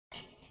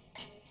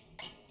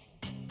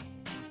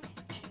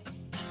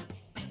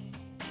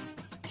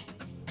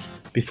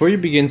Before you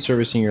begin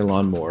servicing your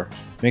lawnmower,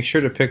 make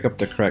sure to pick up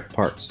the correct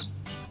parts.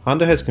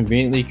 Honda has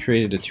conveniently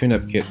created a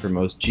tune-up kit for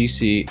most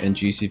GC and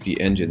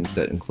GCV engines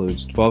that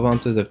includes 12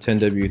 ounces of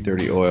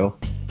 10W30 oil,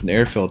 an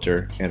air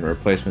filter, and a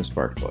replacement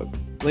spark plug.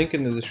 Link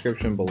in the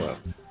description below.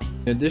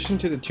 In addition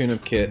to the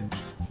tune-up kit,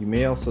 you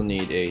may also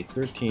need a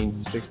 13 to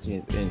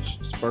 16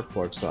 inch spark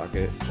plug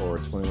socket or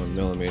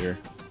 21mm,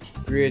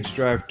 3/8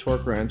 drive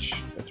torque wrench,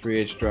 a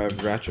 3/8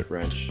 drive ratchet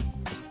wrench,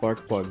 a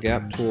spark plug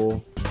gap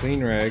tool,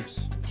 clean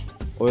rags,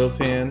 oil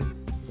pan,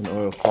 an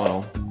oil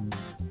funnel,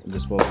 and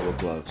disposable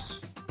gloves.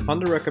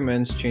 Honda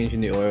recommends changing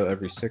the oil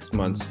every 6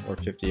 months or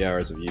 50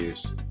 hours of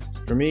use.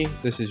 For me,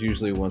 this is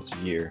usually once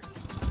a year.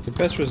 For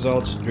best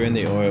results, drain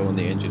the oil when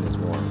the engine is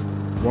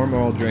warm. Warm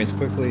oil drains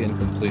quickly and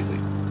completely.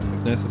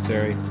 If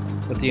necessary,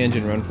 let the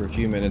engine run for a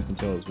few minutes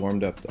until it's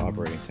warmed up to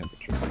operating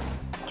temperature.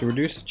 To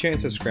reduce the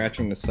chance of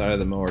scratching the side of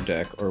the mower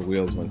deck or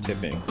wheels when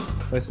tipping,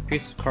 place a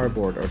piece of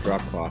cardboard or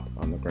drop cloth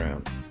on the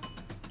ground.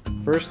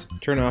 First,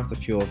 turn off the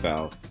fuel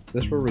valve.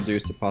 This will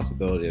reduce the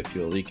possibility of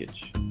fuel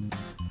leakage.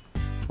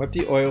 Wipe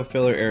the oil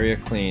filler area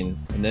clean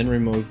and then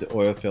remove the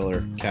oil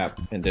filler cap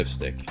and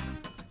dipstick.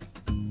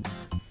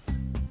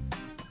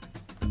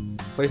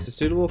 Place a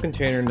suitable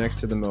container next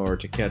to the mower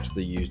to catch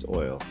the used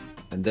oil,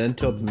 and then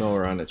tilt the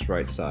mower on its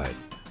right side.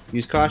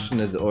 Use caution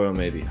as the oil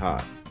may be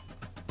hot.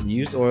 The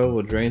used oil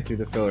will drain through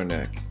the filler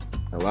neck.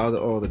 Allow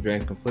the oil to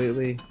drain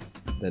completely,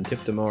 then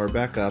tip the mower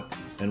back up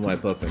and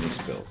wipe up any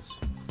spills.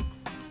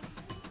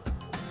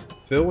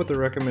 Fill with the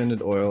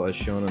recommended oil as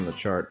shown on the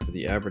chart for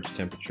the average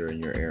temperature in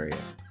your area.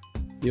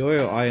 The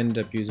oil I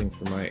ended up using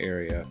for my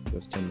area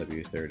was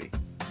 10W30.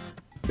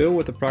 Fill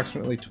with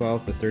approximately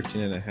 12 to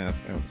 13.5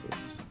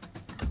 ounces.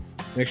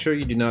 Make sure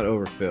you do not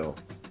overfill.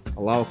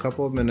 Allow a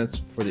couple of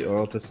minutes for the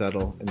oil to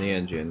settle in the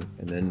engine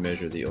and then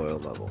measure the oil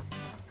level.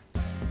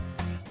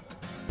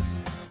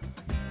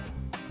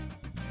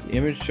 The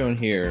image shown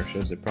here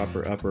shows the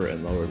proper upper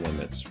and lower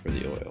limits for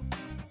the oil.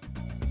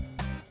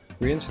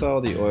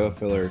 Reinstall the oil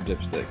filler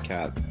dipstick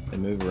cap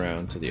and move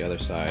around to the other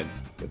side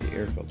for the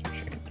air filter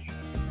change.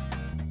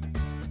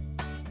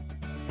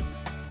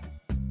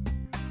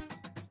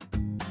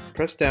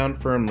 Press down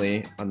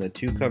firmly on the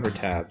two cover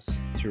tabs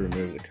to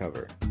remove the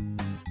cover.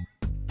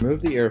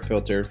 Remove the air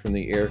filter from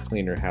the air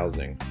cleaner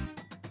housing.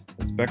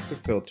 Inspect the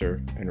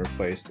filter and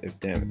replace if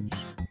damaged.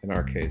 In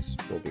our case,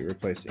 we'll be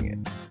replacing it.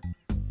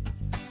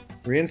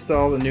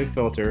 Reinstall the new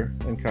filter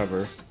and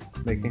cover,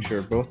 making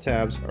sure both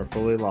tabs are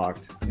fully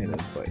locked and in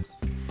place.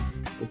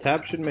 The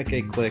tab should make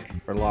a click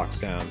or lock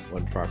sound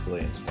when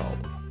properly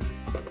installed.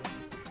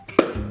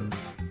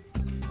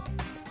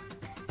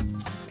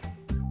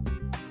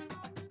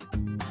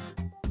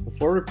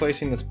 Before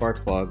replacing the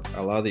spark plug,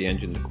 allow the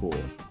engine to cool.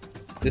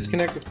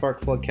 Disconnect the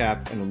spark plug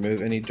cap and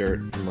remove any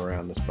dirt from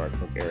around the spark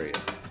plug area.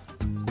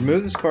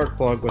 Remove the spark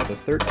plug with a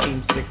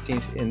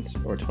 13/16 inch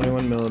or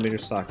 21mm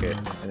socket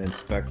and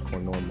inspect for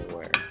normal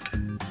wear.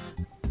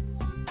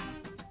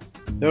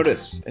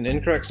 Notice, an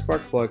incorrect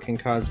spark plug can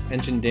cause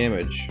engine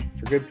damage.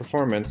 For good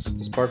performance,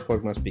 the spark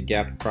plug must be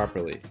gapped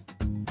properly.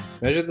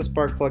 Measure the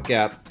spark plug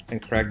gap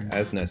and correct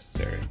as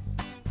necessary.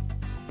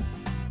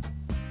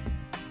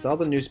 Install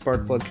the new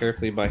spark plug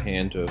carefully by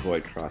hand to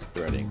avoid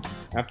cross-threading.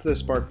 After the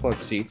spark plug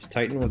seats,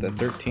 tighten with a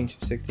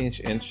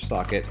 13/16 inch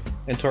socket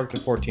and torque to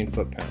 14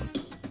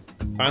 foot-pounds.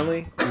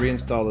 Finally,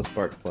 reinstall the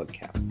spark plug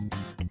cap.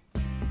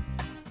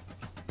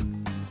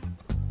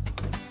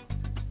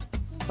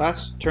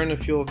 Last, turn the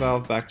fuel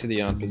valve back to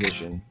the on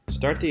position.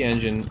 Start the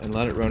engine and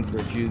let it run for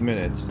a few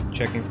minutes,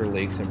 checking for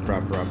leaks and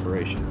proper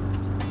operation.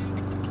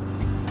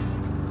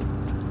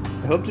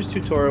 I hope this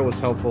tutorial was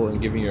helpful in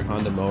giving your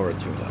Honda mower a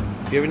tune-up.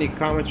 If you have any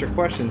comments or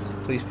questions,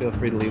 please feel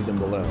free to leave them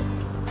below.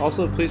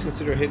 Also, please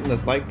consider hitting the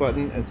like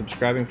button and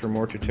subscribing for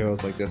more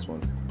tutorials like this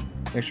one.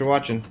 Thanks for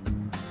watching.